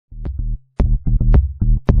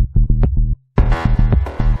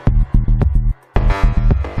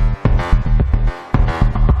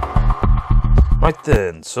Right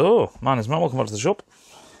then, so my name's Matt, welcome back to the shop.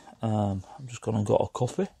 I'm just gone and got a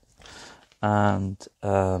coffee, and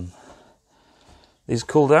these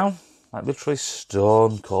cool down, like literally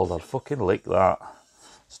stone cold. I'd fucking lick that.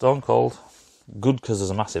 Stone cold. Good because there's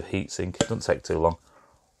a massive heat sink, it doesn't take too long.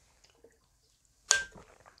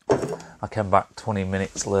 I came back 20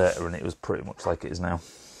 minutes later and it was pretty much like it is now.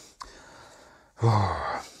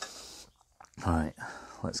 Right,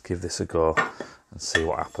 let's give this a go and see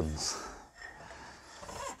what happens.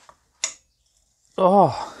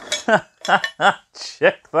 Oh,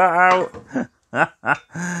 check that out.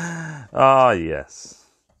 Oh, yes.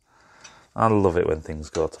 I love it when things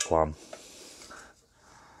go to plan.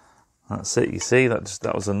 That's it, you see,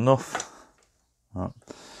 that was enough.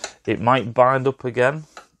 It might bind up again,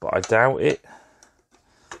 but I doubt it.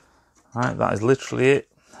 Right, that is literally it.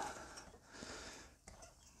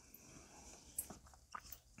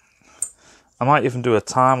 I might even do a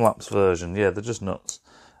time-lapse version. Yeah, they're just nuts.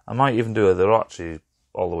 I might even do they're actually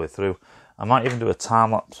all the way through. I might even do a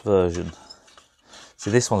time-lapse version.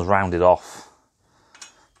 See, this one's rounded off.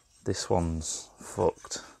 This one's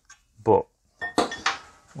fucked. But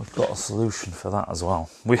we've got a solution for that as well.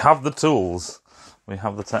 We have the tools. We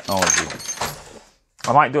have the technology.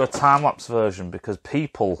 I might do a time-lapse version because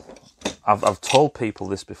people... I've told people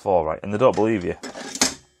this before, right? And they don't believe you.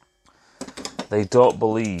 They don't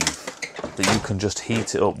believe that you can just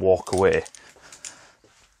heat it up, walk away,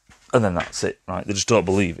 and then that's it, right? They just don't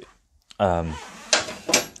believe it. But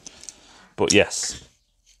yes,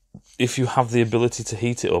 if you have the ability to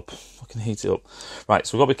heat it up, fucking heat it up. Right,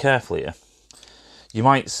 so we've got to be careful here. You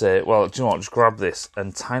might say, well, do you know what, just grab this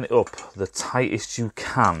and tighten it up the tightest you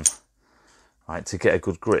can, right, to get a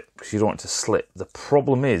good grip, because you don't want it to slip. The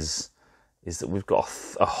problem is that we've got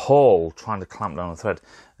a hole trying to clamp down the thread,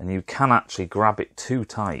 and you can actually grab it too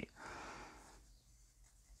tight.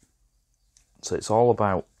 So it's all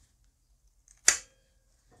about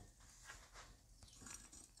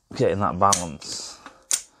getting that balance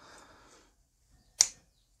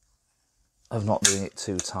of not doing it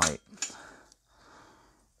too tight.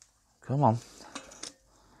 Come on.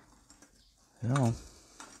 Come on.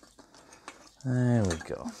 There we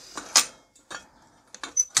go.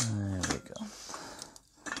 There we go.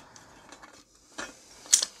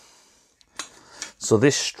 So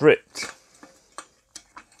this stripped.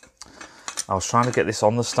 I was trying to get this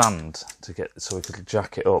on the stand so we could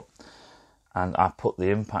jack it up, and I put the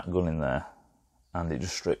impact gun in there, and it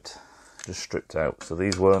just stripped out. So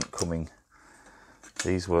these weren't coming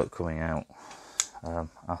out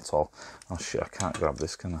at all. Oh shit! I can't grab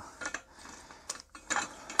this, can I?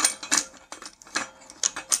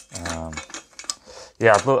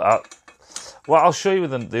 Yeah, well, I'll show you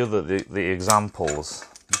the examples,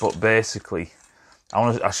 but basically.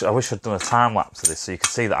 I wish I'd done a time lapse of this so you can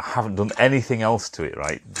see that I haven't done anything else to it,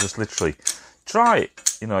 right? Just literally try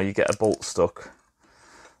it. You know, you get a bolt stuck.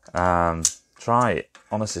 Try it,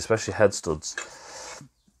 honestly, especially head studs.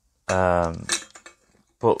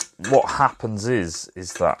 But what happens is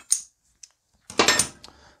that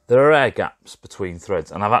there are air gaps between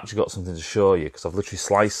threads, and I've actually got something to show you because I've literally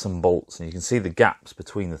sliced some bolts, and you can see the gaps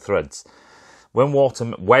between the threads. When water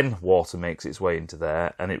makes its way into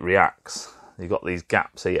there and it reacts. You've got these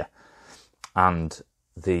gaps here, and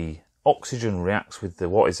the oxygen reacts with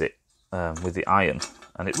with the iron,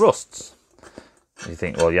 and it rusts. You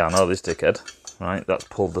think, well, yeah, I know this dickhead, right? That's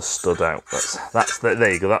pulled the stud out.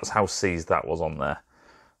 There you go. That's how seized that was on there,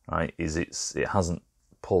 right? It hasn't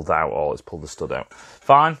pulled out all; it's pulled the stud out.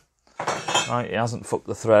 Fine, right? It hasn't fucked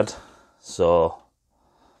the thread, so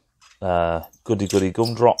goody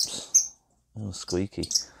gumdrops. Oh, squeaky.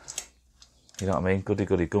 You know what I mean?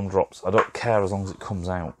 Goody gumdrops. I don't care as long as it comes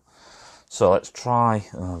out. So let's try.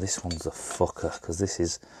 Oh, this one's a fucker because this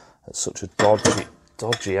is at such a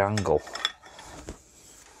dodgy angle.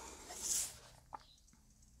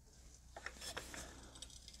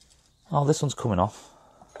 Oh, this one's coming off.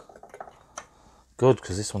 Good,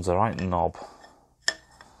 because this one's a right knob.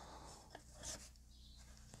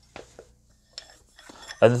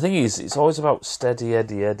 And the thing is, it's always about steady,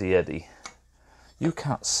 eddy. You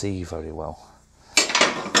can't see very well.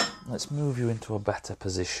 Let's move you into a better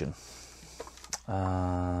position.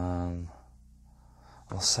 I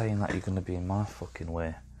was saying that you're going to be in my fucking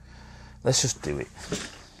way. Let's just do it.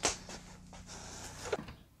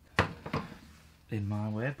 In my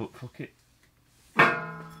way, but fuck it.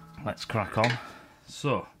 Let's crack on.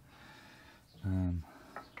 So,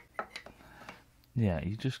 yeah,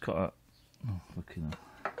 you just gotta. Oh, fucking hell.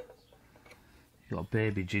 You gotta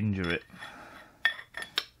baby ginger it.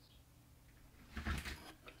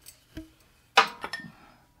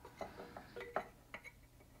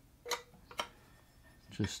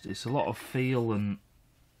 it's a lot of feel, and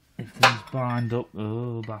if things bind up,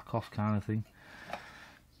 oh, back off kind of thing.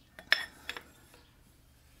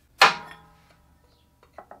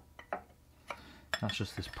 That's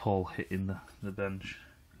just this pole hitting the bench.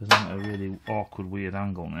 Because I'm at a really awkward, weird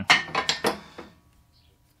angle now.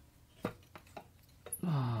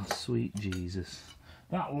 Oh, sweet Jesus.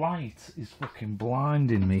 That light is fucking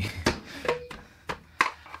blinding me.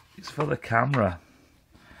 It's for the camera.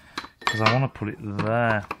 Because I want to put it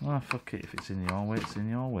there. Oh, fuck it. If it's in your way, it's in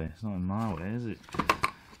your way. It's not in my way, is it?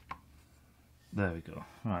 There we go.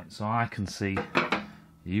 Right, so I can see.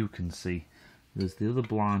 You can see. There's the other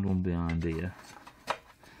blind one behind here.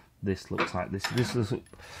 This looks like this.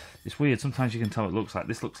 It's weird. Sometimes you can tell it looks like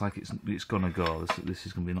this. Looks like it's gonna go. This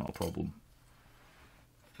is gonna be not a problem.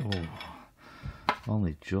 Oh,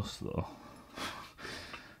 only just though.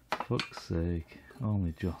 Fuck's sake,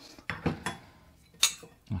 only just. I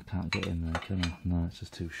can't get in there, can I? No, it's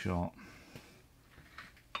just too short.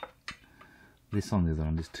 This on the other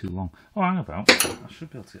end is too long. Oh, hang about. I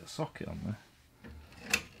should be able to get a socket on there.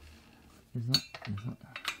 Is that?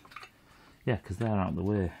 Yeah, because they're out of the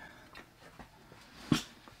way.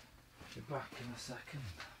 Be back in a second.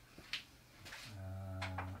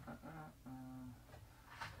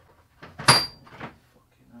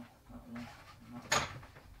 Fucking hell, that one.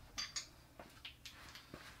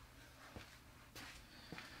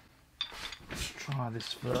 Let's try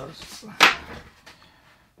this first.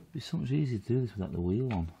 It'd be so much easier to do this without the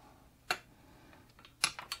wheel on.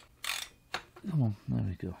 Come on, there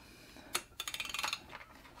we go.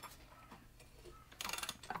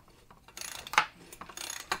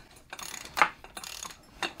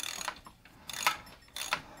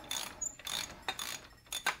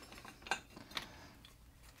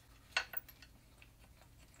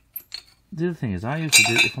 The other thing is, I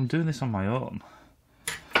usually do, if I'm doing this on my own,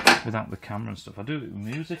 without the camera and stuff, I do it with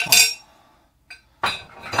music on.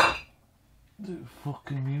 Do it with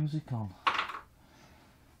fucking music on.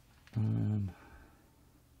 Can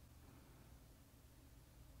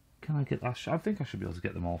I get that? I think I should be able to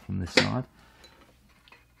get them all from this side.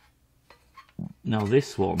 Now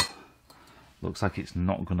this one looks like it's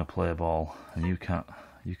not going to play a ball, and you can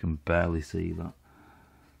barely see that.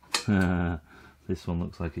 This one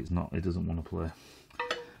looks like it doesn't want to play.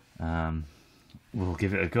 We'll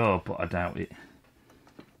give it a go, but I doubt it.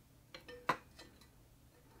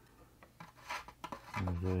 I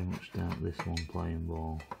very much doubt this one playing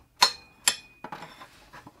ball.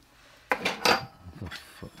 For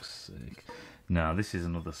fuck's sake. No, this is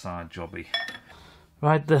another side jobby.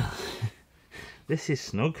 Right there. This is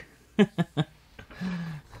snug. Right,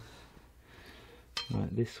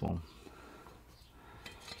 this one.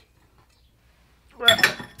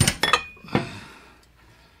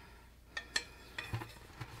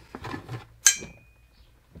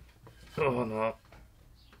 Oh no.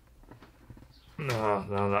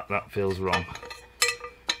 No, that feels wrong.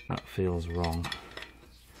 That feels wrong.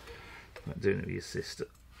 Like doing it with your sister.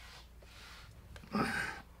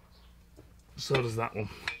 So does that one.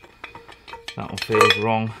 That one feels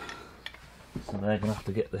wrong. So they're gonna have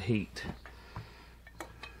to get the heat.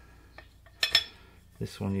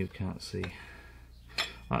 This one you can't see.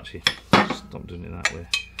 Actually, stop doing it that way.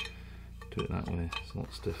 Do it that way. It's a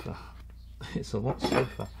lot stiffer. It's a lot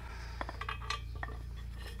stiffer.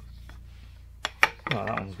 Right,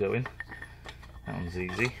 that one's going. That one's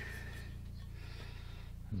easy.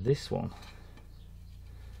 And this one.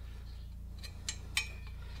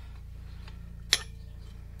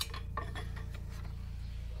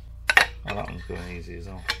 Oh, that one's going easy as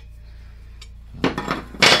well.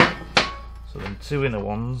 So then two inner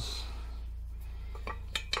ones.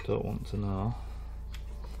 Don't want to know.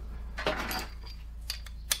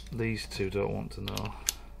 These two don't want to know.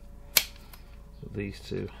 But these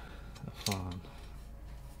two are fine.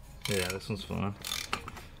 Yeah, this one's fine.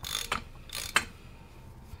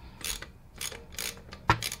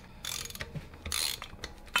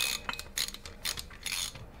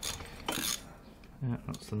 Yeah,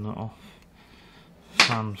 that's the nut off.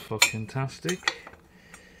 Fan-fucking-tastic.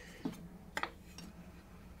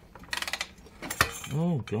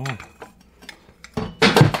 Oh god.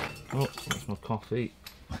 Oh, that's my coffee.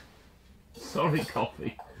 Sorry,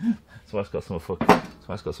 coffee. So it's got some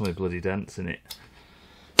bloody dents in it.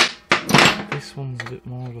 This one's a bit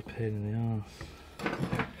more of a pain in the arse.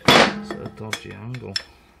 It's at a dodgy angle.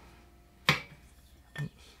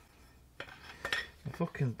 Oops. The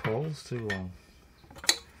fucking pole's too long.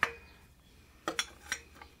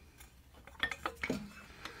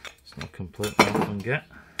 It's not completely off and get.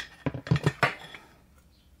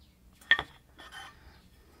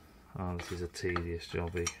 Oh, this is a tedious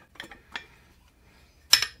jobby.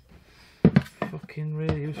 fucking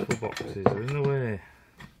really useful boxes are in the way.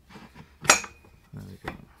 There we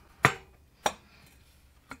go.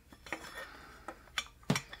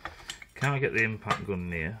 Can't get the impact gun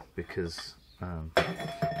near because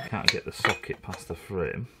can't get the socket past the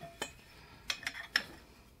frame.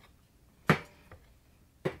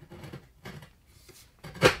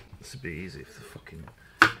 This would be easy if the fucking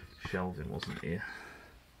shelving wasn't here.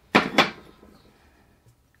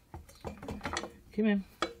 Come in.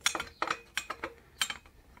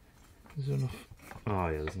 Is there enough? Oh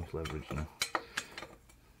yeah, there's enough leverage now.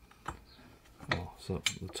 Oh, so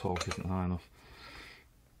the torque isn't high enough.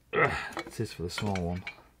 It is for the small one.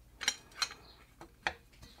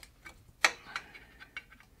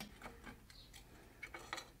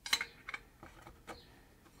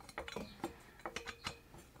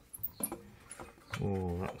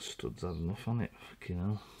 Oh, that stud's had enough on it. Fucking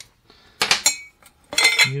hell.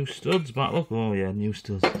 New studs back, look. Oh yeah, new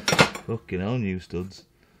studs. Fucking hell, new studs.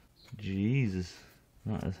 Jesus.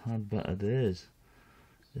 That has had better days.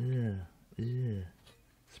 Yeah, yeah.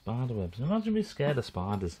 Spider webs. Imagine being scared of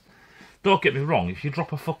spiders. Don't get me wrong, if you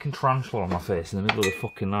drop a fucking tarantula on my face in the middle of the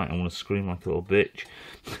fucking night, I'm going to scream like a little bitch.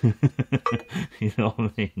 You know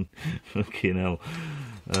what I mean? Fucking hell.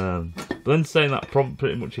 But then saying that,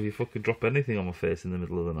 pretty much if you fucking drop anything on my face in the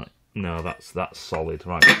middle of the night. No, that's solid.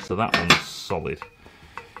 Right, so that one's solid.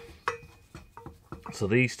 So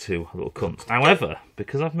these two are little cunts. However,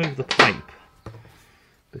 because I've moved the pipe,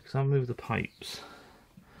 pipes,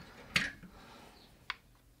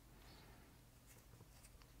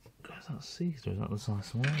 is that seized or is that the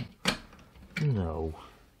size one? No.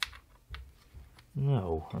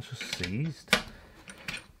 No, that's just seized.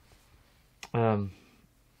 Get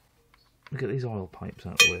these oil pipes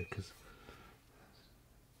out of the way because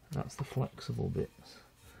that's the flexible bits.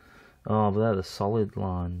 Oh, but they're the solid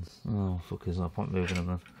lines. Oh, fuck, there's no point moving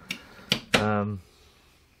them then.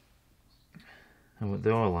 And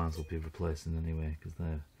the oil lines will be replacing anyway because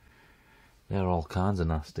they're all kinds of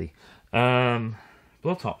nasty.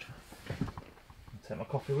 Blowtorch. Take my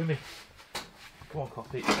coffee with me. Come on,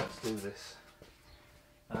 coffee, let's do this.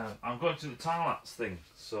 I'm going to do the time-lapse thing,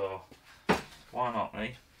 so why not,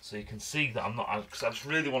 eh? So you can see that I'm not, because I just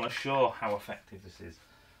really want to show how effective this is.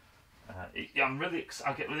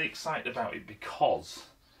 I get really excited about it because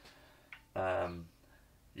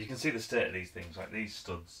you can see the state of these things, like these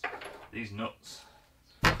studs, these nuts.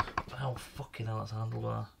 Oh fucking hell, that's a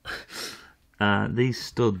handlebar. These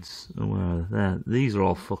studs, these are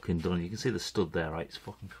all fucking done. You can see the stud there, right? It's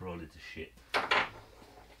fucking corroded to shit.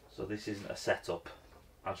 So this isn't a setup.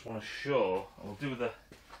 I just want to show. We'll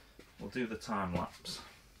do the time lapse.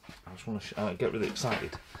 I just want to get really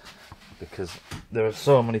excited because there are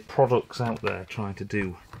so many products out there trying to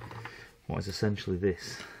do what is essentially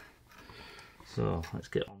this. So let's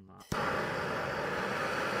get on that.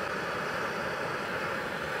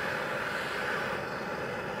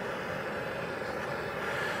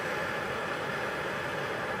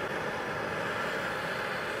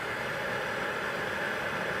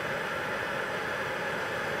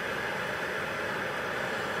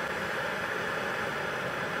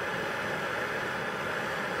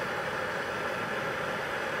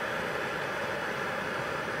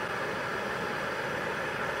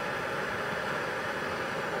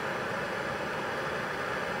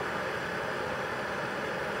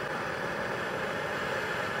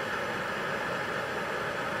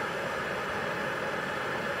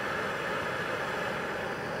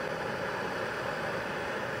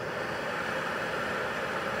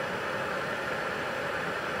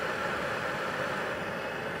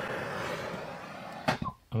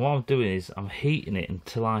 And what I'm doing is I'm heating it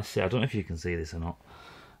until I see, I don't know if you can see this or not,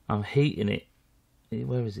 I'm heating it,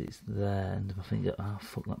 where is it? It's there, and I think, oh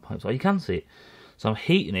fuck, that pipe's, oh you can see it. So I'm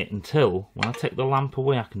heating it until, when I take the lamp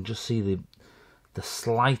away, I can just see the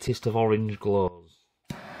slightest of orange glows.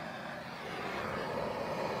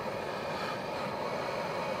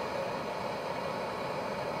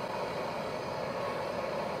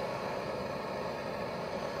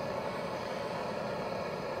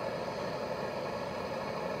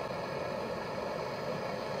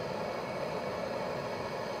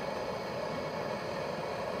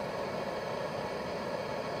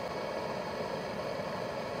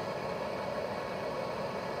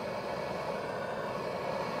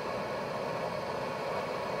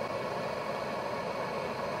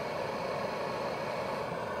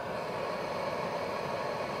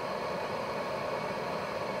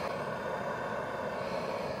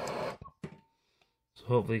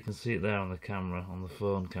 Hopefully you can see it there on the camera, on the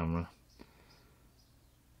phone camera.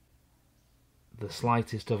 The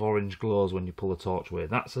slightest of orange glows when you pull the torch away.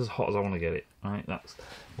 That's as hot as I want to get it. Right,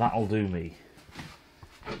 that'll do me.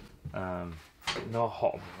 No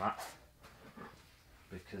hotter than that,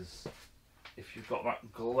 because if you've got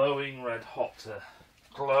that glowing red hot to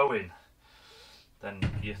glowing, then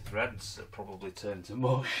your threads are probably turned to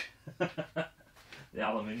mush. The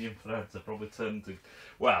aluminium threads are probably turned to,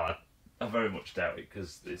 well, I very much doubt it,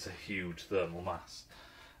 because it's a huge thermal mass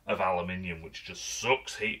of aluminium which just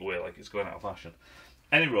sucks heat away like it's going out of fashion.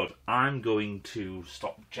 Anyway, I'm going to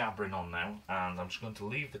stop jabbering on now, and I'm just going to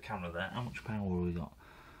leave the camera there. How much power have we got?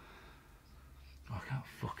 I can't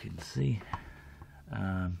fucking see.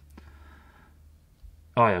 Oh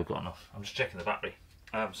yeah, I've got enough. I'm just checking the battery.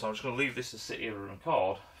 So I'm just going to leave this to sit here and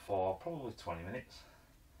record for probably 20 minutes.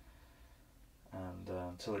 And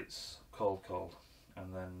until it's cold,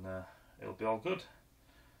 and then it'll be all good.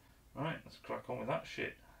 Right, let's crack on with that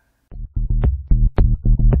shit.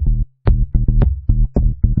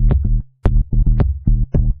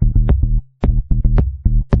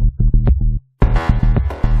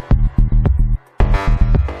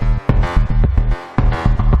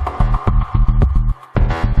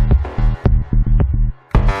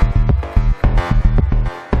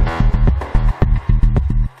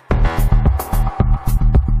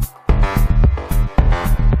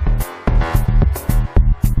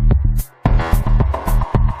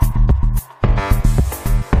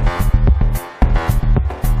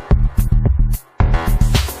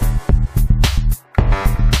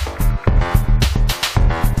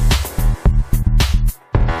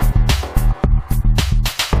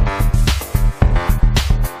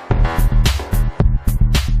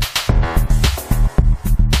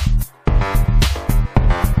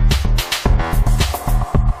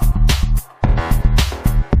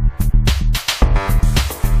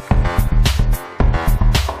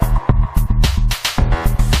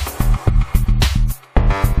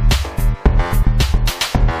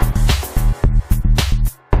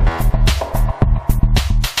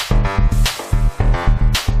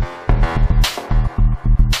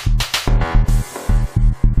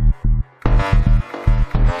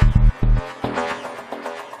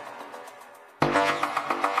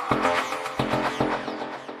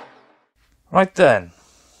 Right then,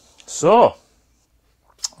 so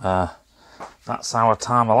that's our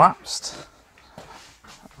time elapsed.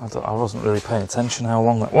 I wasn't really paying attention how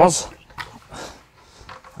long that was,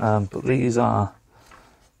 but these are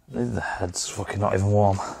the head's fucking not even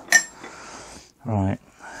warm. Right,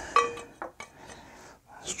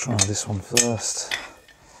 let's try this one first.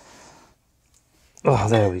 Oh,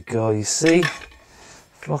 there we go. You see,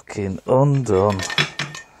 fucking undone.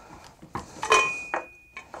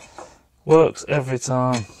 Works every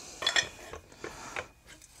time.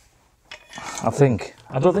 I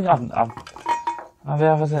don't think I've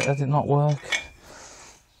ever had it not work.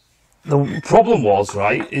 The problem was,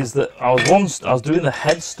 right, is that I was doing the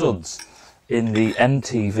head studs in the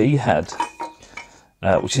NTV head,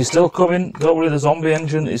 which is still coming. Don't worry, the zombie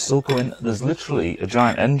engine is still coming. There's literally a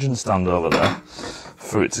giant engine stand over there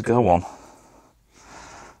for it to go on.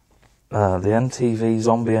 The NTV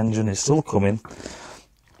zombie engine is still coming.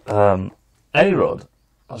 A-Rod,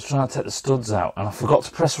 I was trying to take the studs out and I forgot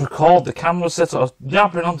to press record. The camera was set up. I was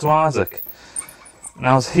jabbering onto Isaac and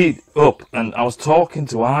I was heat up and I was talking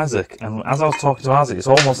to Isaac, and as I was talking to Isaac, it's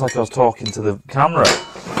almost like I was talking to the camera.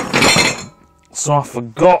 So I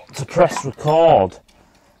forgot to press record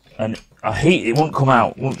and it wouldn't come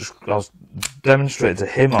out. I was demonstrating to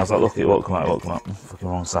him. I was like, look, it won't come out, it won't come out. Fucking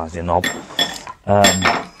wrong side of your knob.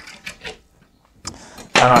 And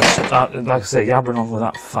I, like I say, yabbering on with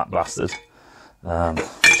that fat bastard,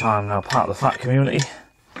 which I'm now part of the fat community,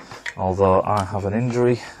 although I have an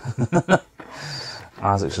injury.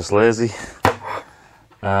 Isaac's just lazy.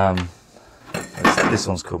 This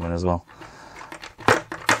one's coming as well.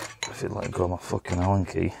 If you'd let go of my fucking Allen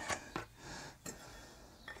key.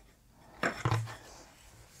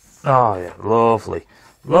 Oh yeah, lovely.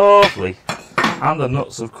 Lovely. And the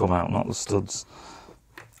nuts have come out, not the studs.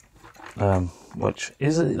 Which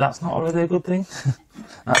that's not really a good thing.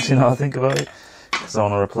 Actually, now I think about it, because I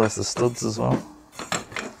want to replace the studs as well.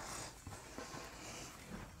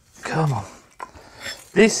 Come on.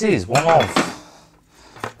 This is one of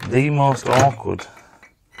the most awkward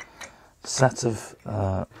set of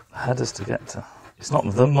headers to get to. It's not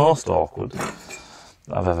the most awkward that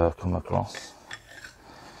I've ever come across.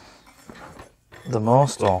 The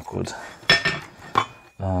most awkward.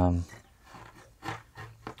 Come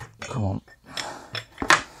on.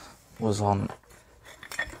 Was on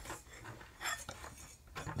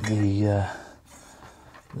the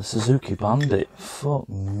Suzuki Bandit. Fuck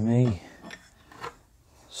me.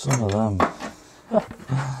 Some of them.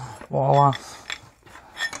 What a laugh.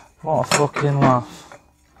 What a fucking laugh.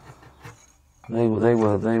 They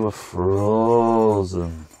were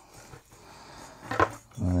frozen.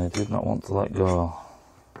 And they did not want to let go.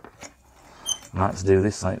 I had to do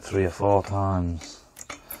this like 3 or 4 times.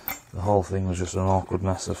 The whole thing was just an awkward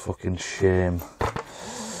mess of fucking shame.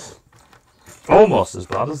 Almost as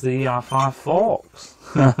bad as the ER5 forks.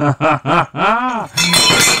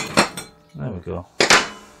 There we go.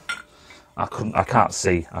 I can't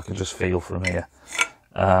see. I can just feel from here.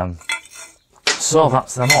 So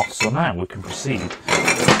that's them off. So now we can proceed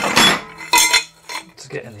to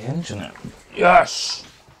getting the engine out. Yes!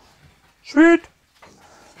 Sweet!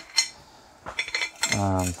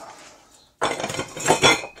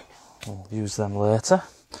 We'll use them later.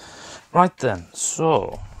 Right then,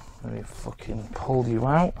 so let me fucking pull you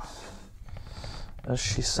out. As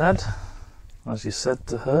she said. As you said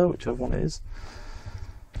to her, whichever one it is.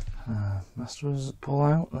 Masters pull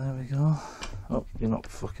out, there we go. Oh, you're not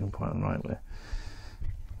fucking pointing the right way.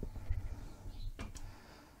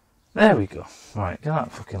 There we go. Right, get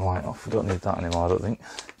that fucking light off. We don't need that anymore, I don't think.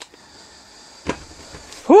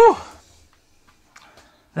 Whew!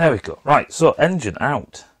 There we go. Right, so engine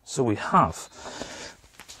out. So we have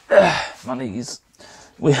my knees.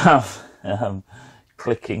 We have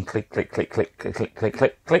clicking, click, click, click, click, click, click, click,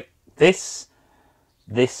 click, click. This,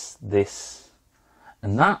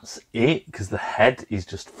 and that's it, because the head is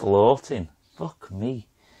just floating. Fuck me.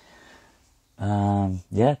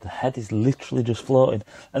 Yeah, the head is literally just floating,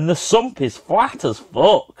 and the sump is flat as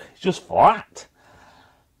fuck. It's just flat.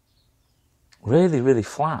 Really, really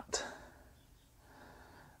flat.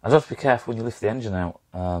 I have to be careful when you lift the engine out,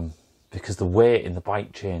 because the weight in the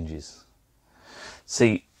bike changes.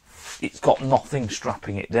 See, it's got nothing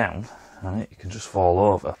strapping it down, right? It can just fall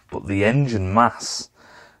over, but the engine mass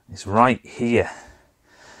is right here,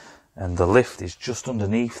 and the lift is just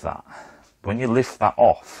underneath that. When you lift that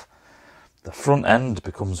off, the front end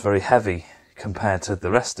becomes very heavy compared to the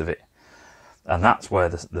rest of it, and that's where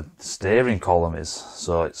the steering column is.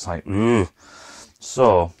 So it's like, ooh.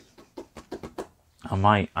 So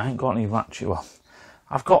I ain't got any ratchet. Well,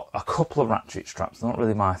 I've got a couple of ratchet straps. They're not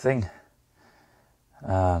really my thing.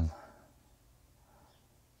 But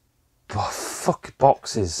fuck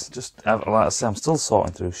boxes. Just like I say, I'm still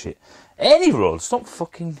sorting through shit. Any road, stop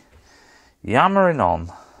fucking yammering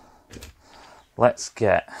on. Let's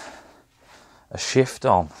get a shift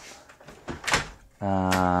on.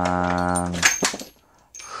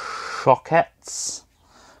 Shockettes.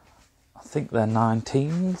 I think they're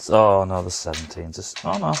 19s. Oh no, they're 17s.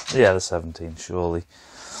 Oh no, yeah, they're 17, surely.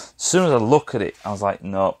 As soon as I look at it, I was like,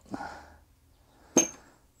 no.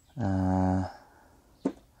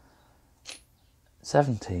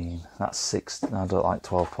 17. That's 6. I don't like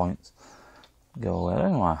 12 points. Go away. I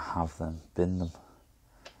don't know why I have them. Bin them.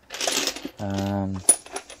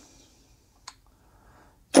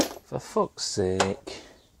 For fuck's sake.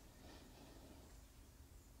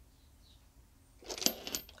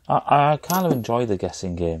 I kind of enjoy the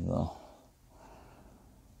guessing game though.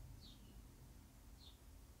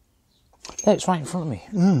 There, it's right in front of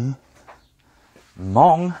me.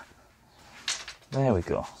 Mong. There we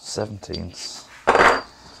go. 17s.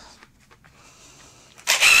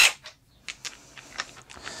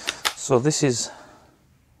 So this is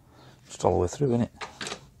just all the way through, isn't it?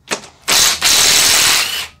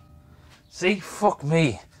 See? Fuck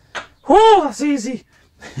me. Whoa, that's easy.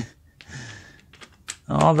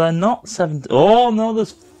 Oh, they're not 7. Oh, no,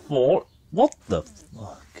 there's 4. What the?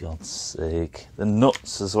 Oh, God's sake. The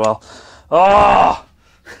nuts as well. Oh!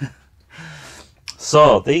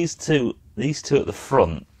 So, these two at the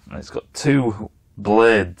front, it's got 2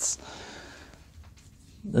 blades.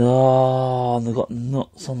 Oh, and they've got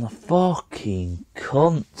nuts on the fucking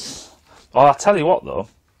cunts. Oh, I'll tell you what though,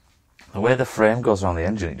 the way the frame goes around the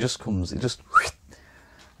engine, it just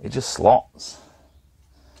slots.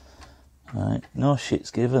 Right, no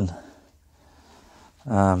shit's given.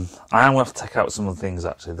 I am going to have to take out some of the things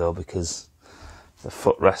actually though, because the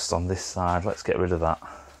footrest on this side, let's get rid of that.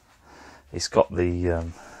 It's got the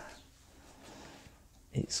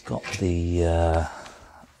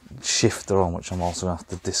shifter on, which I'm also going to have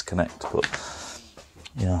to disconnect, but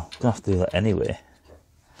you know, I'm going to have to do that anyway.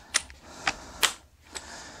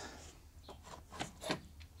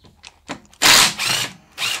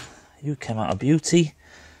 You came out of beauty.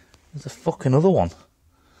 There's a fucking other one.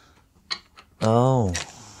 Oh.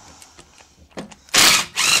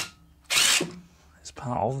 It's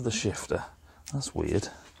part of the shifter. That's weird.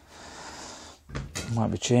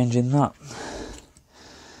 Might be changing that.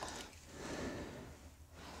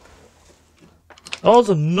 Oh, there's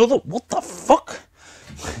another. What the fuck?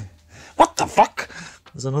 What the fuck?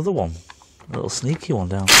 There's another one. A little sneaky one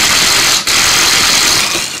down.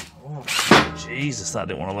 Oh, Jesus, that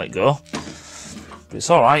didn't want to let go. But it's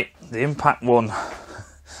alright, the impact won.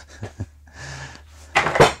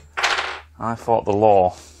 I fought the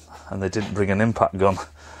law and they didn't bring an impact gun.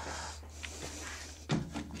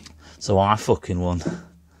 So I fucking won.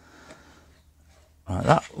 Right,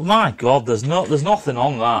 that, my God, there's nothing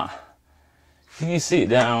on that. Can you see it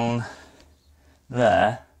down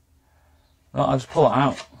there? No, I'll just pull it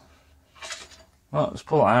out. No, just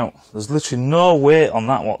pull it out. There's literally no weight on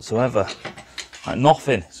that whatsoever. Like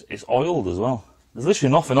nothing. It's oiled as well. There's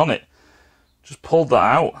literally nothing on it. Just pulled that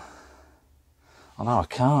out. Oh no, I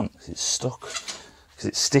can't, because it's stuck. Because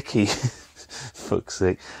it's sticky. Fuck's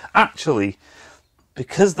sake. Actually,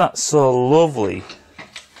 because that's so lovely,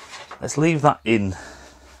 let's leave that in.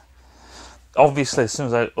 Obviously, as soon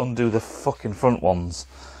as I undo the fucking front ones,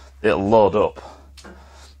 it'll load up.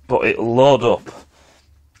 But it'll load up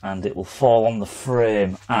and it will fall on the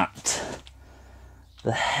frame at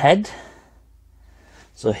the head.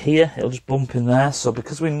 So here, it'll just bump in there. So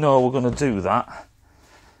because we know we're going to do that,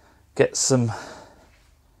 get some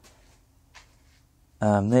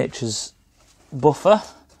Nature's Buffer,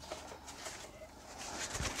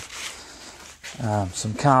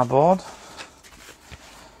 some cardboard.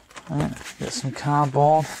 Right, get some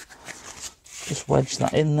cardboard, just wedge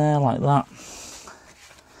that in there like that.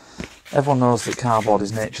 Everyone knows that cardboard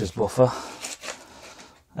is Nature's Buffer.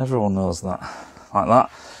 Everyone knows that, like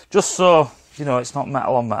that. Just so, you know, it's not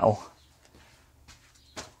metal on metal.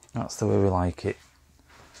 That's the way we like it.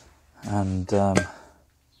 And I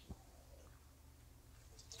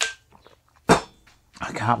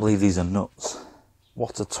can't believe these are nuts.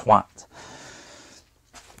 What a twat.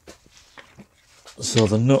 So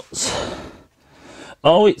the nuts.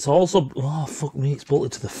 Oh, it's also, oh fuck me, it's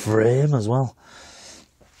bolted to the frame as well.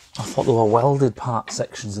 I thought they were welded part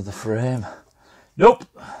sections of the frame. Nope.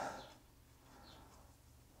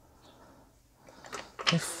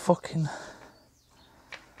 They fucking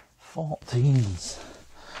 14s.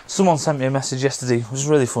 Someone sent me a message yesterday, which was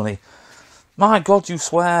really funny. My God, you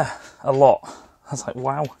swear a lot. I was like,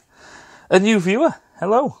 wow. A new viewer.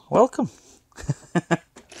 Hello, welcome.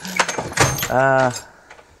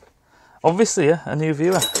 Obviously, a new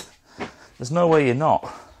viewer. There's no way you're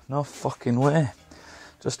not. No fucking way.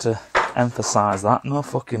 Just to emphasise that, no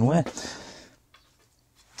fucking way.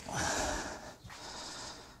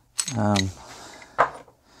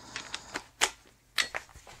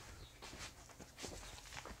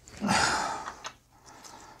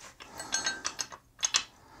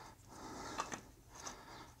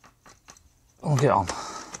 I'll get on.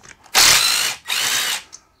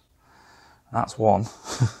 That's one.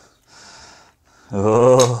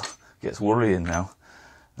 Oh, gets worrying now.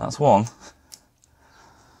 That's one.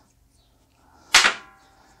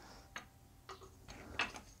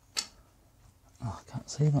 Oh, I can't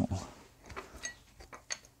see that one.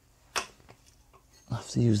 I have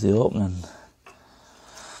to use the opening.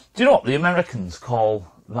 Do you know what the Americans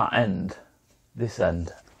call that end? This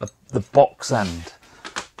end, the box end.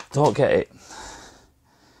 Don't get it.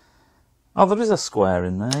 Oh, there is a square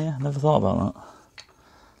in there, yeah. Never thought about that.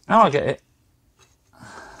 Now I get it.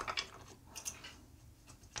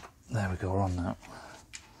 There we go, we're on now.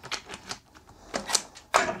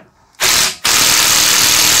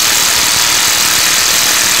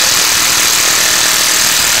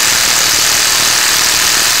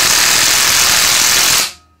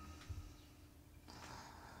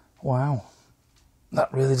 Wow.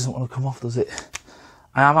 That really doesn't want to come off, does it?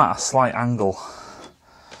 I am at a slight angle.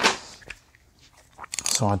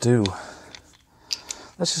 So I do.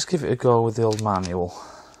 Let's just give it a go with the old manual.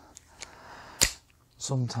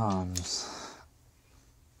 Sometimes.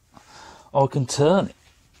 Or I can turn it.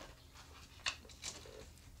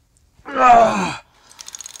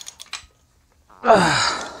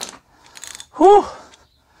 Whew.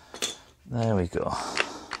 There we go.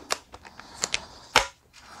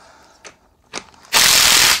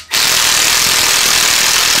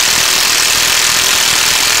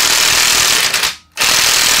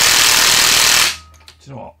 Do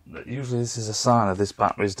you know what? Usually this is a sign of this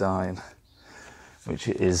battery's dying. Which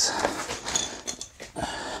it is.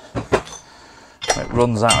 It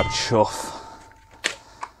runs out of chuff.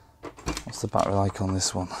 What's the battery like on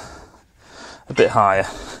this one? A bit higher.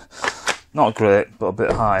 Not great, but a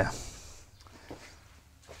bit higher.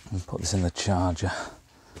 I'll put this in the charger.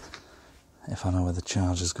 If I know where the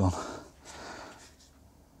charger's gone.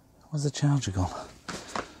 Where's the charger gone?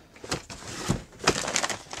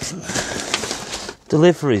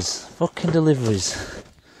 Deliveries. Fucking deliveries.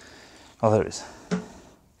 Oh, there it is.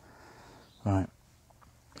 Right.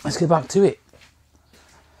 Let's get back to it.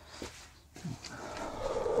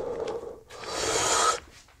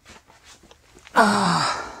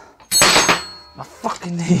 My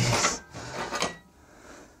fucking knees.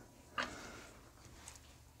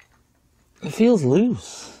 It feels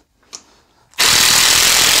loose.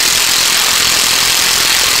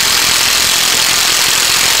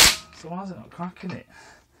 So why is it not cracking it?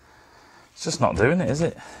 It's just not doing it, is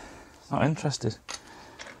it? It's not interested.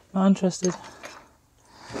 Not interested.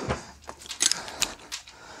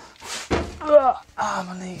 Ah,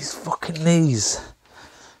 my knees, fucking knees.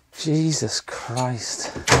 Jesus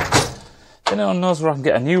Christ. If anyone knows where I can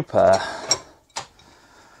get a new pair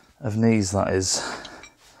of knees, that is,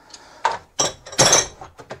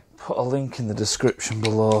 put a link in the description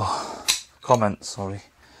below. Comment, sorry.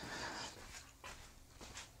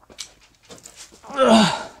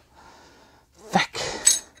 Feck.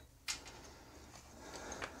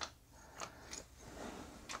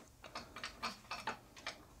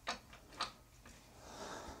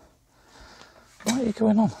 What are you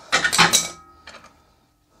going on?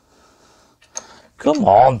 Come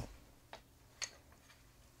on.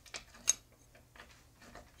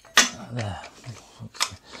 There.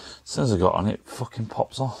 As soon as I got on it, fucking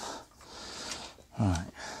pops off. Right.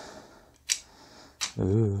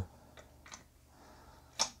 Ooh.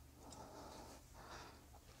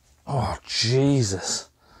 Oh, Jesus.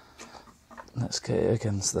 Let's get it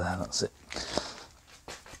against there, that's it.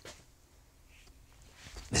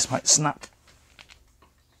 This might snap.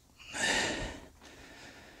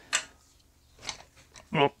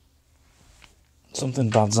 Oh. Something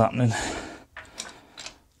bad's happening.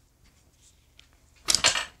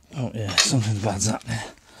 Oh yeah, something bad's happening.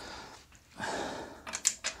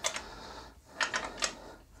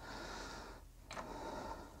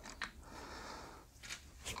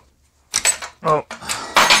 Oh.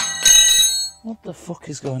 What the fuck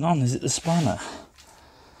is going on? Is it the spanner?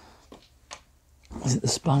 Is it the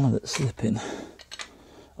spanner that's slipping?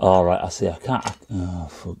 Oh right, I see, I can't. Oh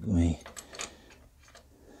fuck me.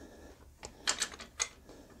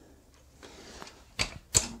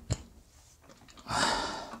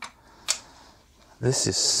 This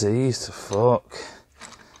is seized to fuck.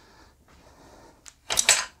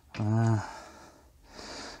 And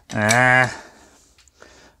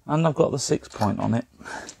I've got the 6 point on it.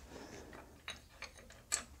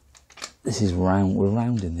 This is round, we're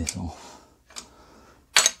rounding this off.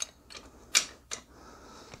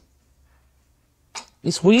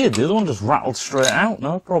 It's weird, the other one just rattled straight out,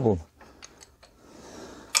 no problem.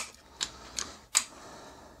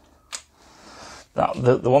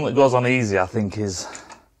 The one that goes on easy, I think, is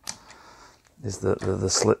the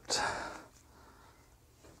slipped.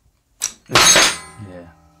 Yeah.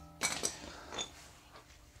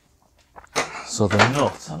 So the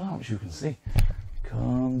nut, I don't know what you can see.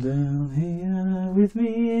 Come down here with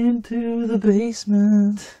me into the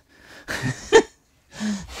basement.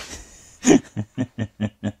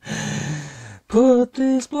 Put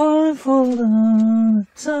this blindfold on,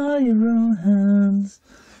 tie your own hands,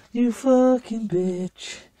 you fucking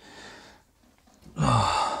bitch.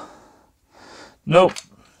 Oh. Nope,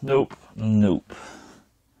 nope, nope.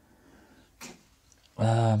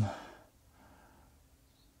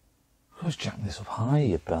 Let's jack this up high,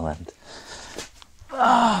 you bell end.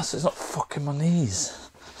 So it's not fucking my knees.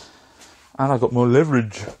 And I got more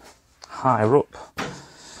leverage higher up.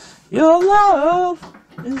 Your love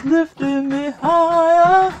is lifting me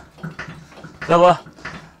higher, Bella,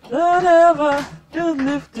 than ever just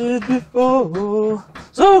lifted before.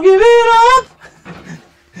 So give it up.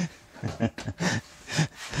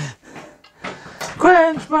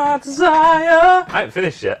 Quench my desire. I ain't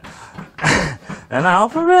finished yet. And I'll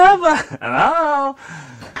forever, and I'll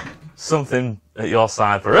something at your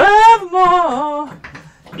side forevermore.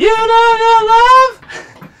 You know your love.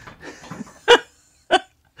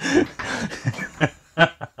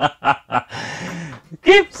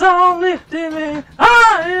 Keeps on lifting me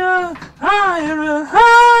higher, higher and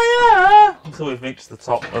higher until we've reached the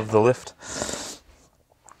top of the lift.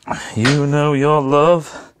 You know your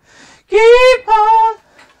love. Keep on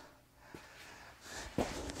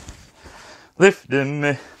lifting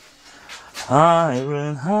me higher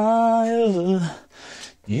and higher.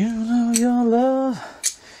 You know your love.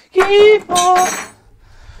 Keep on.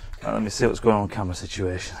 Right, let me see what's going on with camera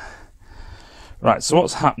situation. Right, so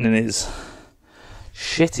what's happening is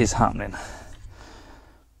shit is happening.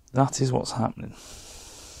 That is what's happening.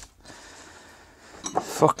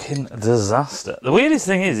 Fucking disaster. The weirdest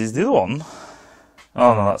thing is the other one.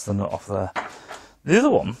 Oh no, that's the nut off there. The other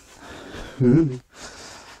one.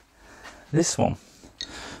 This one.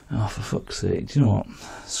 Oh, for fuck's sake. Do you know what?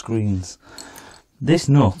 Screens. This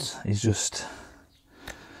nut is just.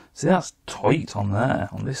 See, that's tight on there,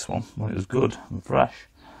 on this one, when it was good and fresh.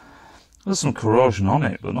 There's some corrosion on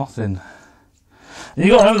it, but nothing. And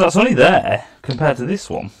you got to remember that's only there compared to this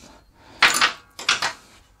one.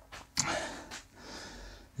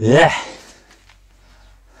 Yeah.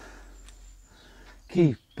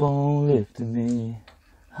 Keep on lifting me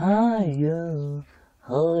higher,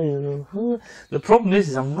 higher, higher. The problem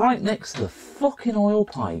is I'm right next to the fucking oil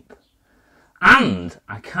pipe. And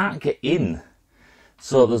I can't get in.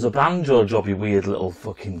 So there's a banjo jobby weird little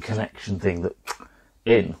fucking connection thing that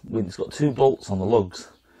in. It's got 2 bolts on the lugs.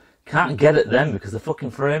 Can't get at them because the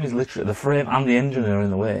fucking frame is literally, the frame and the engine are in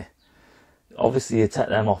the way. Obviously you take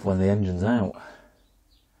them off when the engine's out.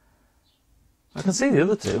 I can see the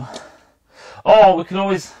other 2. Oh, we can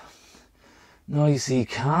always... No, you see, you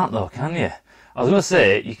can't though, can you? I was going to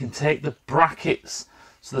say, you can take the brackets.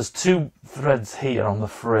 So there's 2 threads here on the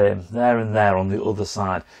frame, there and there on the other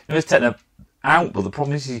side. You can always take them out, but the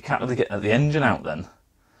problem is you can't really get the engine out then.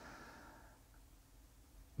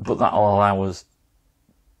 But that'll allow us...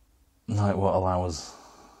 No, it won't allow us.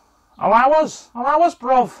 Allow us,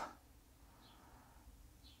 bruv!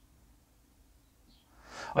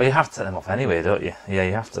 Oh, you have to take them off anyway, don't you? Yeah,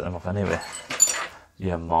 you have to take them off anyway.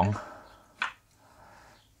 You mong.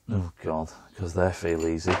 Oh, God, because they feel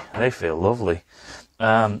easy. They feel lovely.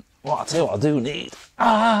 Well, I'll tell you what I do need.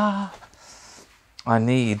 I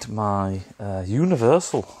need my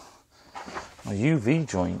universal, my UV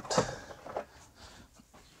joint.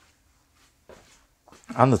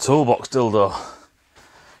 And the toolbox dildo.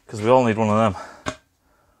 Because we all need one of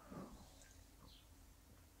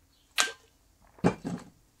them.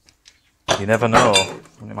 You never know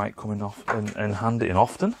when it might come in handy.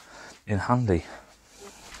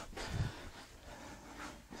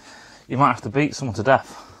 You might have to beat someone to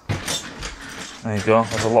death. There you go,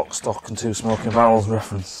 there's a lock, stock and 2 smoking barrels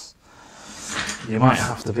reference. You might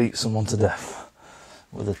have to beat someone to death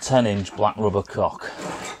with a 10-inch black rubber cock.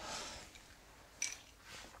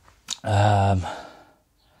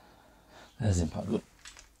 There's impact good.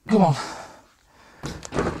 Come on.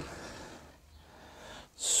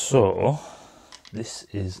 So, this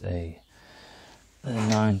is a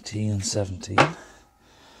 19 and 17.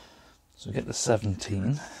 So we get the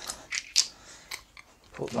 17.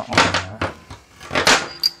 Put that on there.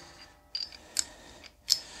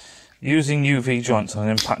 Using UV joints on an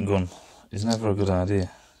impact gun is never a good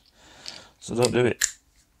idea. So don't do it.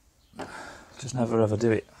 Just never ever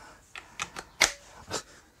do it.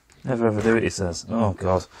 Never ever do it, he says. Oh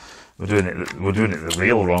God, we're doing it the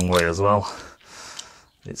real wrong way as well.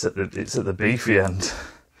 It's at the beefy end.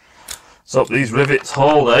 So these rivets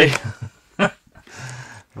hold, eh?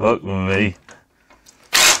 Fuck me.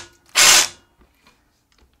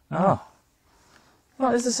 Oh,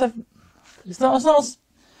 what is the It's not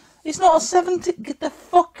a 17. Get the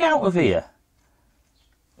fuck out of here.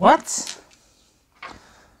 What?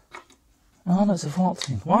 Oh no, it's a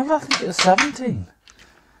 14. Why did I think it was 17?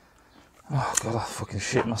 Oh God, I fucking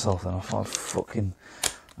shit myself then. I thought I'd fucking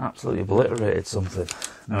absolutely obliterated something.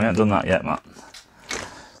 No, we haven't done that yet, Matt.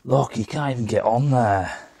 Look, you can't even get on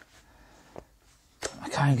there. I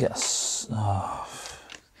can't get a... Oh,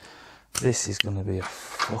 this is going to be a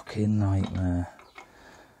fucking nightmare.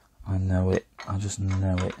 I know it. I just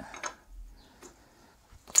know it.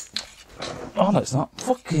 Oh no, it's not.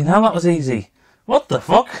 Fucking hell, that was easy. What the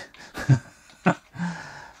fuck?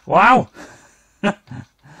 Wow.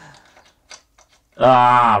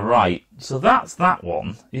 Ah, right. So that's that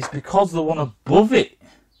one. It's because the one above it.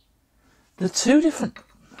 They're 2 different...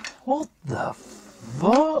 What the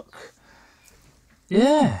fuck?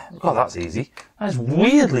 Yeah. God, that's easy. That's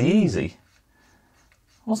weirdly easy.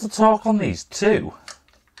 What's the torque on these? 2.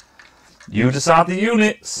 You decide the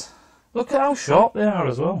units. Look at how short they are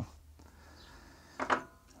as well.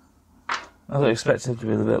 I was expecting it to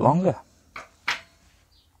be a little bit longer.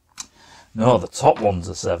 No, the top ones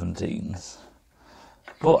are 17s.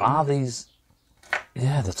 But are these...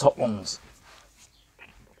 Yeah, the top ones.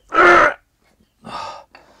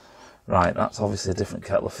 Right, that's obviously a different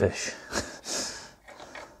kettle of fish.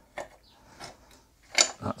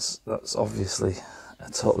 That's obviously a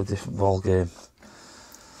totally different ball game.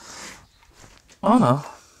 Oh no,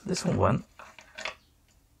 this one went.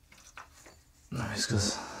 No, it's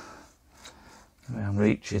because I'm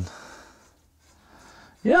reaching.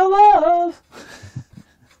 Yeah, love!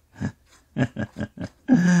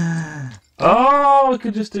 Oh, we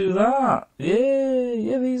could just do that.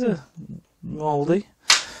 Yeah, these are mouldy.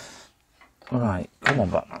 Alright, come on,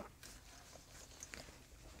 Batman.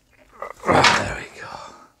 There we go.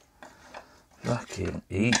 Fucking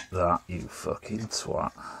eat that, you fucking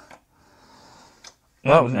twat.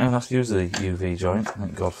 Well, we didn't have to use the UV joint,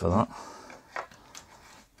 thank God for that.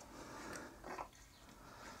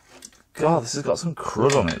 God, this has got some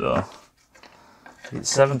crud on it though.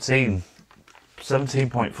 It's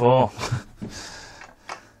 17.4.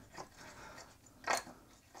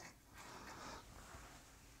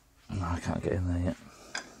 No, I can't get in there yet.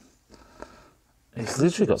 It's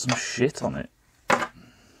literally got some shit on it.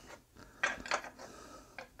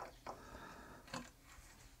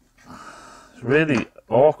 It's a really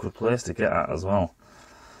awkward place to get at as well.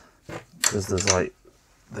 Because there's like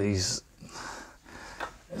these...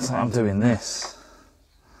 It's like I'm doing this.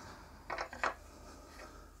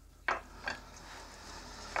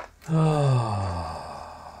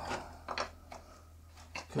 Oh.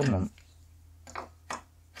 Come on.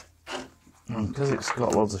 And because it's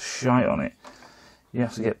got loads of shite on it, you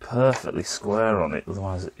have to get perfectly square on it,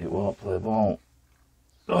 otherwise it won't play ball.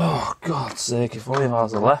 Oh, God's sake, if only I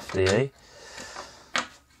was a lefty, eh?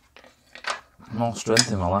 More strength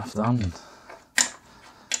in my left hand.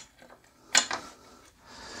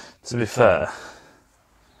 To be fair,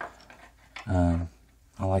 I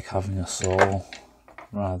like having a soul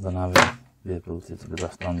rather than having the ability to be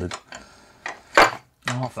left-handed.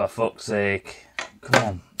 Oh, for fuck's sake. Come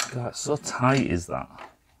on. God, it's so tight, is that?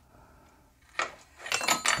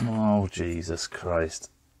 Oh, Jesus Christ.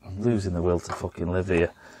 I'm losing the will to fucking live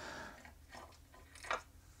here.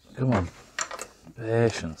 Come on.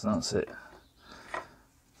 Patience, that's it.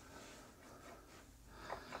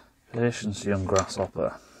 Patience, young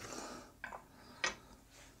grasshopper.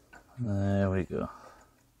 There we go.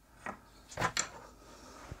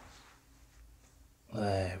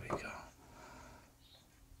 There we go.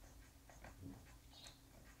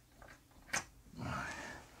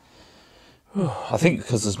 I think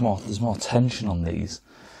because there's more tension on these.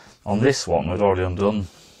 On this one, we'd already undone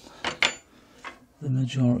the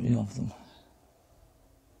majority of them.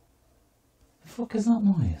 The fuck is that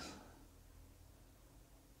noise?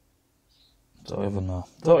 Don't even know.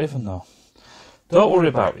 Don't even know. Don't worry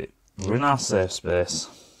about it. We're in our safe space.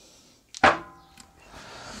 Right,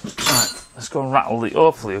 let's go and rattle the...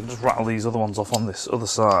 Hopefully, I'll just rattle these other ones off on this other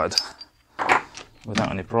side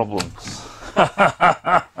without any problems.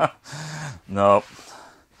 Nope.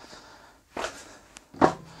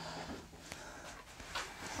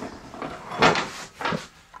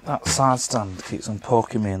 That side stand keeps on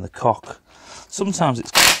poking me in the cock. Sometimes it's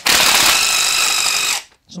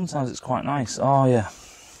quite nice. Oh yeah.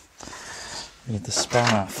 Need the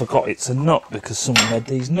spanner. I forgot it's a nut because someone made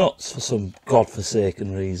these nuts for some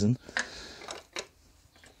godforsaken reason.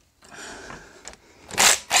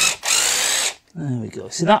 There we go.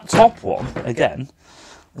 See that top one again?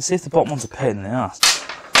 Let's see if the bottom one's a pain in the ass.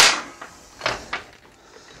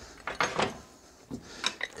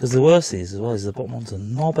 Because the worst is as well is the bottom one's a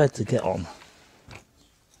knobhead to get on.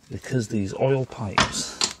 Because these oil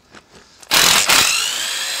pipes.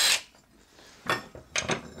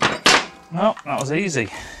 No, that was easy.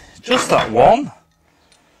 Just that one.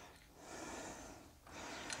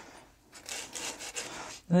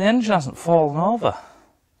 And the engine hasn't fallen over.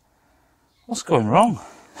 What's going wrong?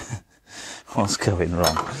 What's going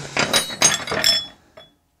wrong?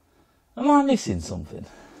 Am I missing something?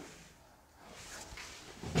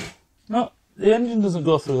 No, the engine doesn't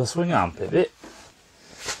go through the swing arm pivot.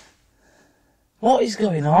 What is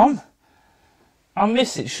going on? I'm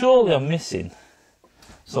missing, surely I'm missing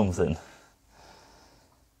something.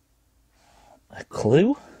 A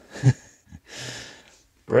clue?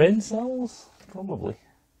 Brain cells? Probably.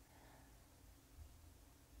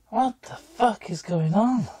 What the fuck is going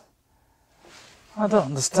on? I don't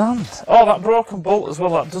understand. Oh, that broken bolt as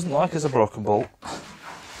well. That doesn't look like it's a broken bolt.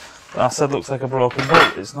 I said looks like a broken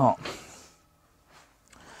bolt. It's not.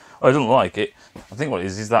 Oh, I don't like it. I think what it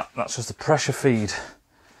is that's just a pressure feed.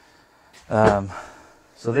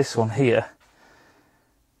 So this one here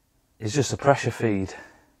is just a pressure feed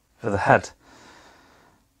for the head.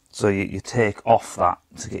 So you take off that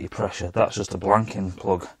to get your pressure. That's just a blanking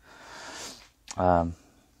plug.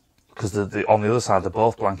 Because on the other side they're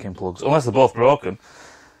both blanking plugs, unless they're both broken.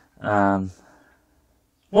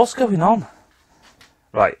 What's going on?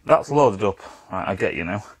 Right, that's loaded up. Right, I get you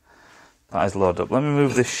now. That is loaded up. Let me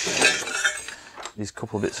move these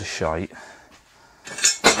couple of bits of shite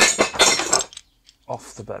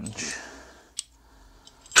off the bench.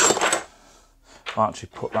 I'll actually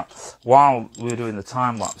put that... While we were doing the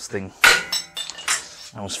time-lapse thing,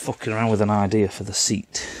 I was fucking around with an idea for the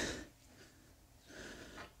seat.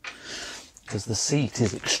 Because the seat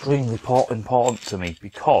is extremely important to me,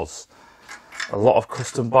 because a lot of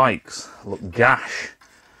custom bikes look gash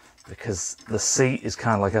because the seat is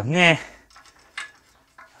kind of like a meh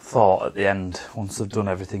thought at the end once they've done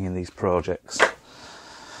everything in these projects.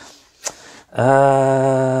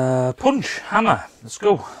 Punch, hammer, let's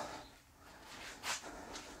go.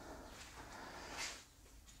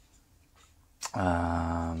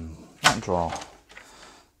 That drawer.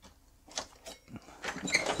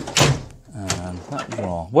 That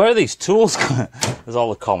drawer. Where are these tools coming? There's all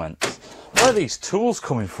the comments. Where are these tools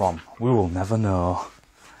coming from? We will never know.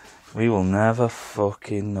 We will never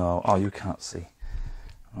fucking know. Oh, you can't see.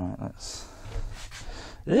 Right, let's...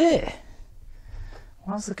 Ugh.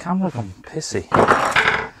 Why's the camera gone pissy?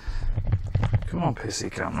 Come on, pissy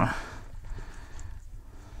camera.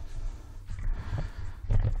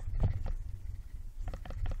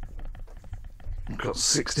 I've got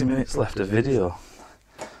 60 minutes left of video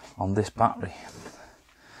on this battery.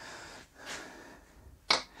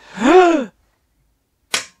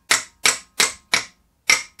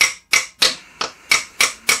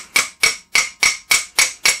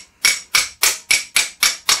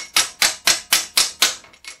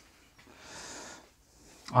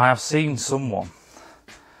 I have seen someone,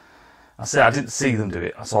 I didn't see them do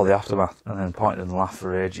it, I saw the aftermath and then pointed and laughed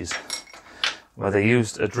for ages, where they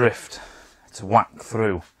used a drift to whack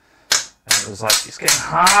through, and it was like, it's getting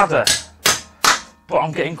harder, but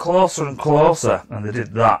I'm getting closer and closer, and they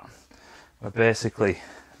did that, where basically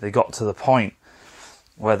they got to the point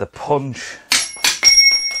where the punch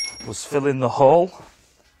was filling the hole,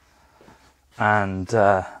 and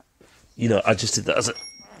you know, I just did that as a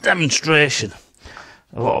demonstration.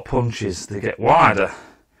 A lot of punches, they get wider,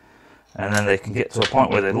 and then they can get to a point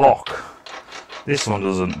where they lock. This one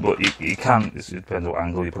doesn't, but you can, it depends what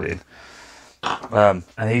angle you put it in.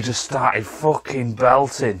 And he just started fucking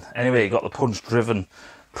belting. Anyway, he got the punch driven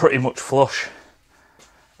pretty much flush,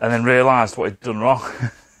 and then realised what he'd done wrong.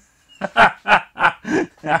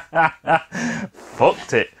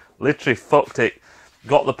 Fucked it, literally fucked it.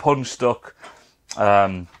 Got the punch stuck.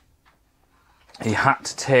 He had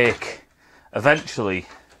to take... Eventually,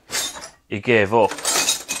 he gave up,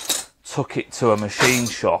 took it to a machine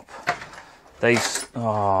shop.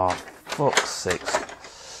 Oh, fuck's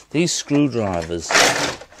sakes. These screwdrivers.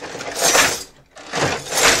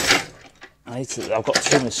 I've got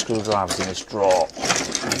too many screwdrivers in this drawer.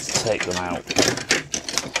 I need to take them out.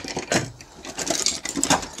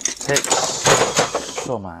 Take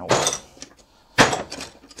some out.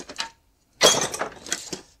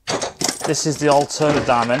 This is the alternate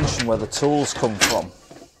dimension where the tools come from.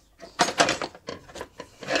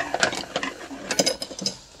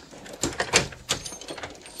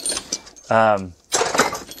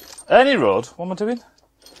 Any road, what am I doing?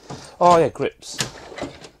 Oh yeah, grips.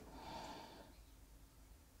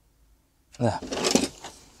 There.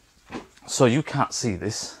 So you can't see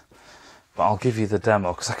this, but I'll give you the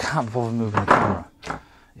demo because I can't bother moving the camera.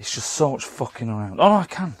 It's just so much fucking around. Oh no, I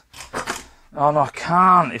can. Oh no, I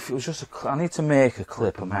can't. If it was just I need to make a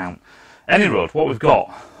clip amount. Any road, what we've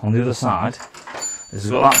got on the other side is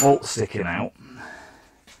we've got that bolt sticking out.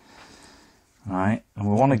 Right, and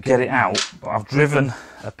we want to get it out, but I've driven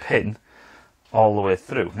a pin all the way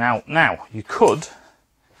through. Now you could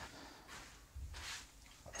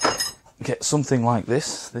get something like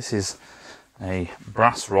this. This is a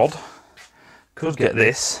brass rod. Could get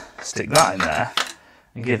this, stick that in there,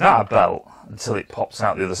 and give that a belt until it pops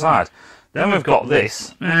out the other side. Then we've got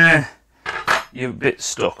this, you're a bit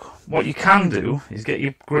stuck. What you can do is get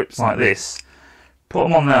your grips like this, put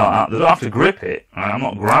them on there like that. They don't have to grip it, right? I'm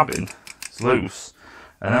not grabbing, it's loose.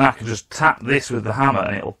 And then I can just tap this with the hammer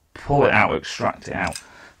and it'll pull it out, extract it out.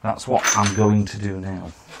 That's what I'm going to do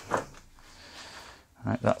now.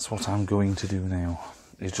 Right, that's what I'm going to do now.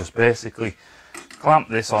 Is just basically clamp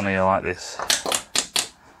this on here like this.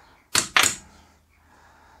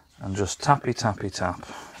 And just tappy tappy tap,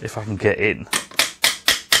 if I can get in.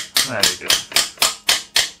 There we go.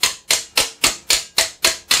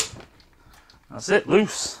 That's it,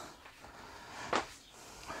 loose.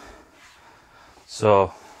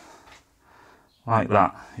 So, like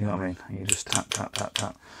that, you know what I mean? You just tap, tap, tap,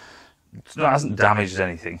 tap. It hasn't damaged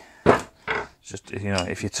anything. It's just, you know,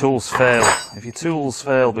 if your tools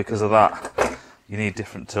fail because of that, you need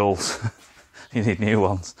different tools. You need new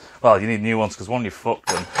ones. Well, you need new ones because one, you fucked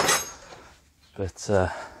them. But,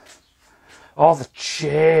 oh, the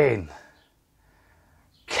chain.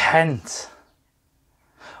 Kent.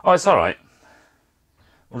 Oh, it's alright.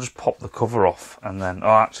 We'll just pop the cover off and then, oh,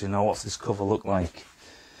 actually, no, what's this cover look like?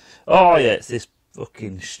 Oh, yeah, it's this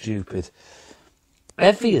fucking stupid,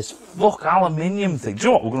 heavy as fuck aluminium thing. Do you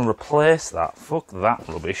know what? We're going to replace that. Fuck that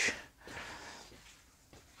rubbish.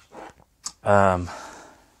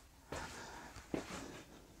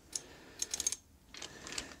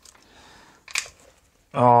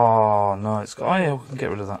 Oh, no, it's got... Oh, yeah, we can get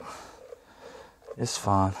rid of that. It's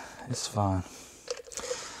fine. It's fine.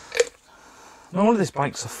 No wonder this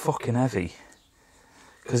bike's so fucking heavy.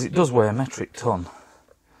 Because it does weigh a metric ton.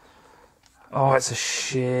 Oh, it's a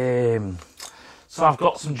shame. So I've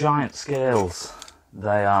got some giant scales.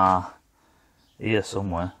 They are here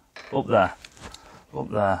somewhere. Up there. Up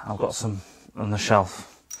there. I've got some on the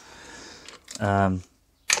shelf. And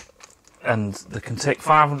they can take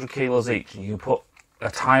 500 kilos each, and you can put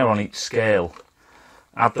a tyre on each scale,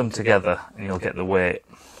 add them together, and you'll get the weight.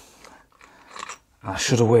 I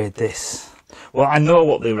should have weighed this. Well, I know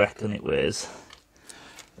what they reckon it weighs.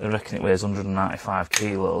 They reckon it weighs 195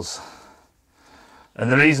 kilos.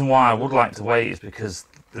 And the reason why I would like to weigh it is because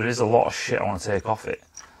there is a lot of shit I want to take off it.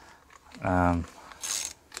 A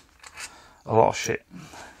lot of shit.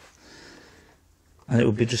 And it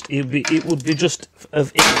would be just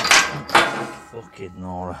of fucking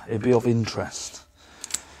Nora. It'd be of interest.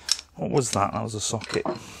 What was that? That was a socket.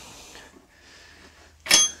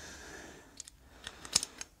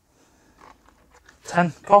 10.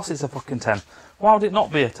 Of course it's a fucking 10. Why would it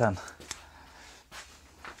not be a 10?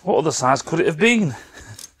 What other size could it have been?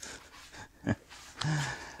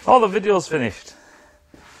 Oh, the video's finished.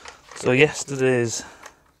 So yesterday's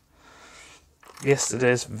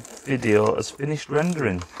video has finished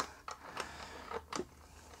rendering.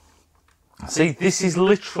 See, this is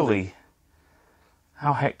literally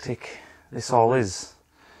how hectic this all is.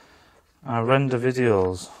 I render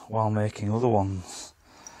videos while making other ones.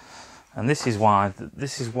 And this is why,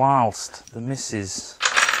 this is whilst the missus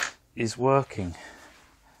is working,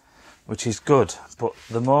 which is good. But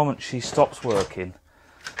the moment she stops working,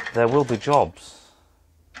 there will be jobs.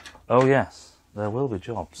 Oh yes, there will be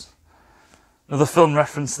jobs. Another film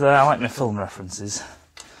reference there. I like my film references.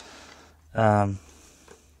 Oh,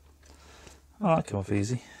 that came off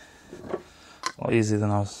easy. A lot easier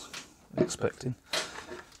than I was expecting.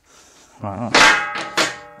 Right,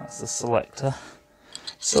 that's the selector.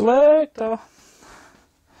 Selector.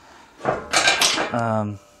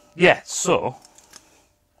 Yeah, so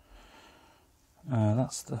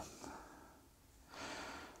that's the.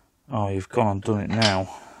 Oh, you've gone and done it now.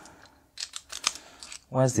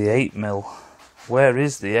 Where's the 8mm? Where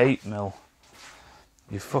is the 8mm?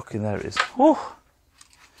 You fucking, there it is. Whew.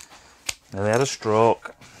 Nearly had a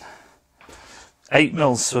stroke.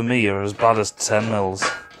 8mm for me are as bad as 10mm.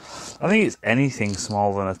 I think it's anything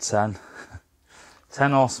smaller than a 10.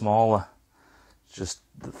 10 or smaller. Just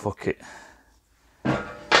fuck it.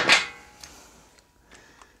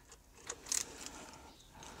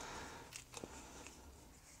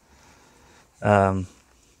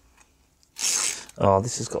 Oh,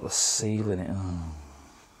 this has got the seal in it. Oh.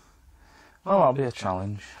 Well, that'll be a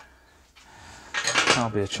challenge.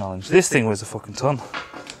 That'll be a challenge. This thing weighs a fucking ton.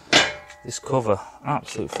 This cover,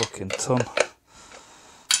 absolute fucking ton.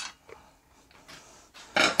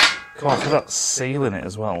 Come on, for that seal in it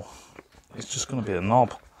as well. It's just going to be a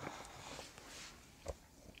knob.